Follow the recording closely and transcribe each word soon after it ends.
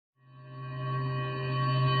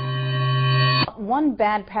one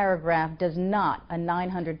bad paragraph does not a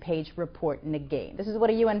 900-page report negate. This is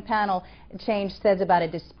what a UN panel change says about a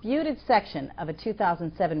disputed section of a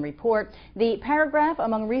 2007 report. The paragraph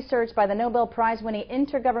among research by the Nobel Prize-winning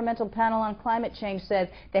Intergovernmental Panel on Climate Change says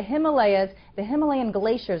the Himalayan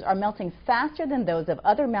glaciers are melting faster than those of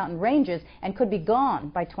other mountain ranges and could be gone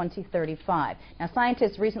by 2035. Now,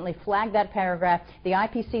 scientists recently flagged that paragraph. The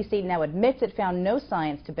IPCC now admits it found no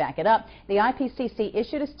science to back it up. The IPCC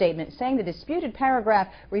issued a statement saying the disputed paragraph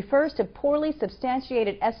refers to poorly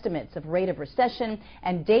substantiated estimates of rate of recession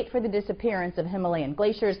and date for the disappearance of Himalayan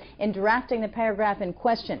glaciers. In drafting the paragraph in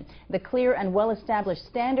question, the clear and well-established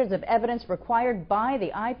standards of evidence required by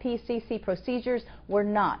the IPCC procedures were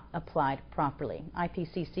not applied properly.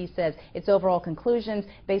 IPCC says its overall conclusions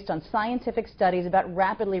based on scientific studies about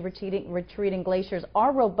rapidly retreating glaciers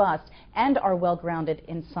are robust and are well-grounded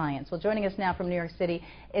in science. Well, joining us now from New York City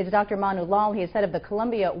is Dr. Manu Lal. He is head of the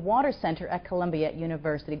Columbia Water Center at Columbia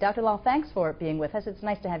University. Dr. Lal, thanks for being with us. It's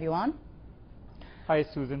nice to have you on. Hi,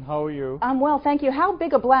 Susan. How are you? I'm well, thank you. How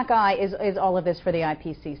big a black eye is all of this for the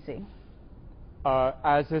IPCC?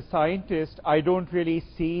 As a scientist, I don't really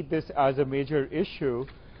see this as a major issue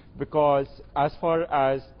because as far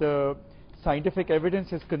as the scientific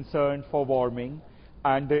evidence is concerned for warming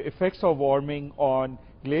and the effects of warming on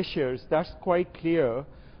glaciers, that's quite clear.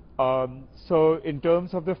 So in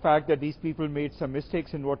terms of the fact that these people made some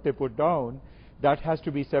mistakes in what they put down, that has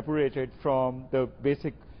to be separated from the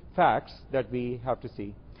basic facts that we have to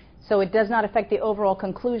see. So it does not affect the overall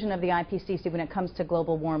conclusion of the IPCC when it comes to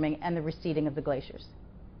global warming and the receding of the glaciers?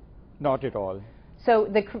 Not at all. So,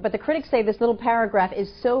 but the critics say this little paragraph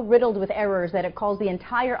is so riddled with errors that it calls the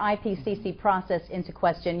entire IPCC process into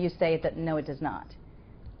question. You say that no, it does not.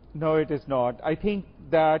 No, it is not. I think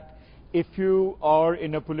that if you are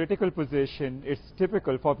in a political position, it's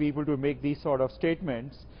typical for people to make these sort of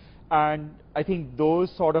statements. And I think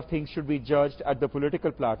those sort of things should be judged at the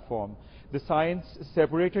political platform. The science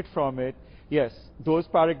separated from it, yes, those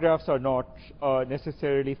paragraphs are not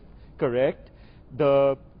necessarily correct.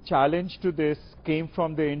 The challenge to this came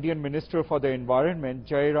from the Indian Minister for the Environment,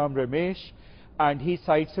 Jairam Ramesh, and he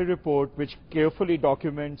cites a report which carefully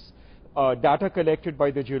documents data collected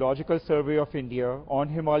by the Geological Survey of India on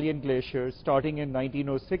Himalayan glaciers starting in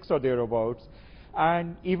 1906 or thereabouts.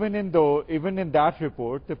 And even in that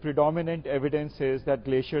report, the predominant evidence is that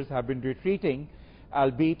glaciers have been retreating,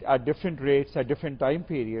 albeit at different rates at different time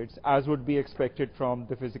periods, as would be expected from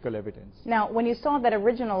the physical evidence. Now, when you saw that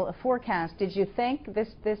original forecast, did you think this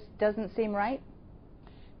doesn't seem right?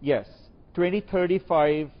 Yes.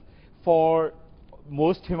 2035 for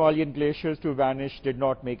most Himalayan glaciers to vanish did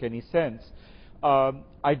not make any sense.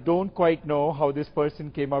 I don't quite know how this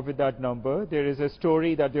person came up with that number. There is a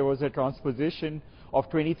story that there was a transposition of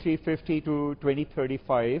 2350 to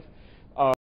 2035.